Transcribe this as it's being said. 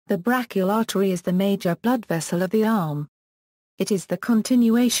The brachial artery is the major blood vessel of the arm. It is the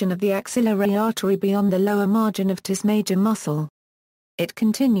continuation of the axillary artery beyond the lower margin of its major muscle. It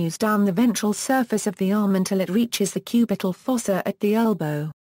continues down the ventral surface of the arm until it reaches the cubital fossa at the elbow.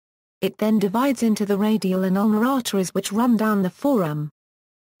 It then divides into the radial and ulnar arteries which run down the forearm.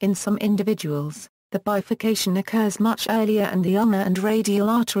 In some individuals, the bifurcation occurs much earlier and the ulnar and radial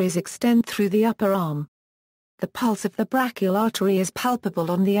arteries extend through the upper arm. The pulse of the brachial artery is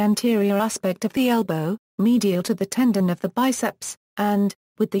palpable on the anterior aspect of the elbow, medial to the tendon of the biceps, and,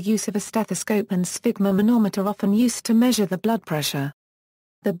 with the use of a stethoscope and sphygmomanometer often used to measure the blood pressure.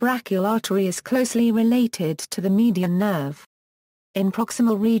 The brachial artery is closely related to the median nerve. In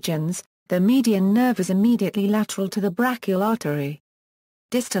proximal regions, the median nerve is immediately lateral to the brachial artery.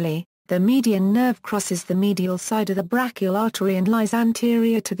 Distally, the median nerve crosses the medial side of the brachial artery and lies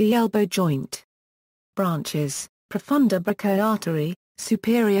anterior to the elbow joint. Branches: profunda brachial artery,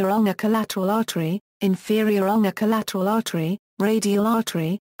 superior ulnar collateral artery, inferior ulnar collateral artery, radial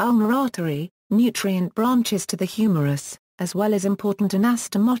artery, ulnar artery, nutrient branches to the humerus, as well as important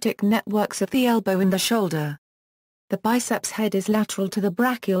anastomotic networks of the elbow and the shoulder. The biceps head is lateral to the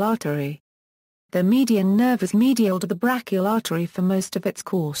brachial artery. The median nerve is medial to the brachial artery for most of its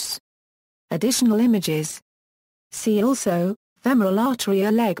course. Additional images. See also, femoral artery,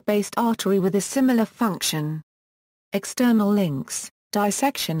 a leg-based artery with a similar function. External links,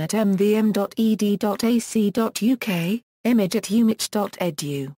 dissection at mvm.ed.ac.uk, image at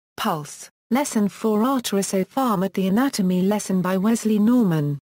umich.edu, Pulse, Lesson 4 Arteries. Farm at the Anatomy lesson by Wesley Norman.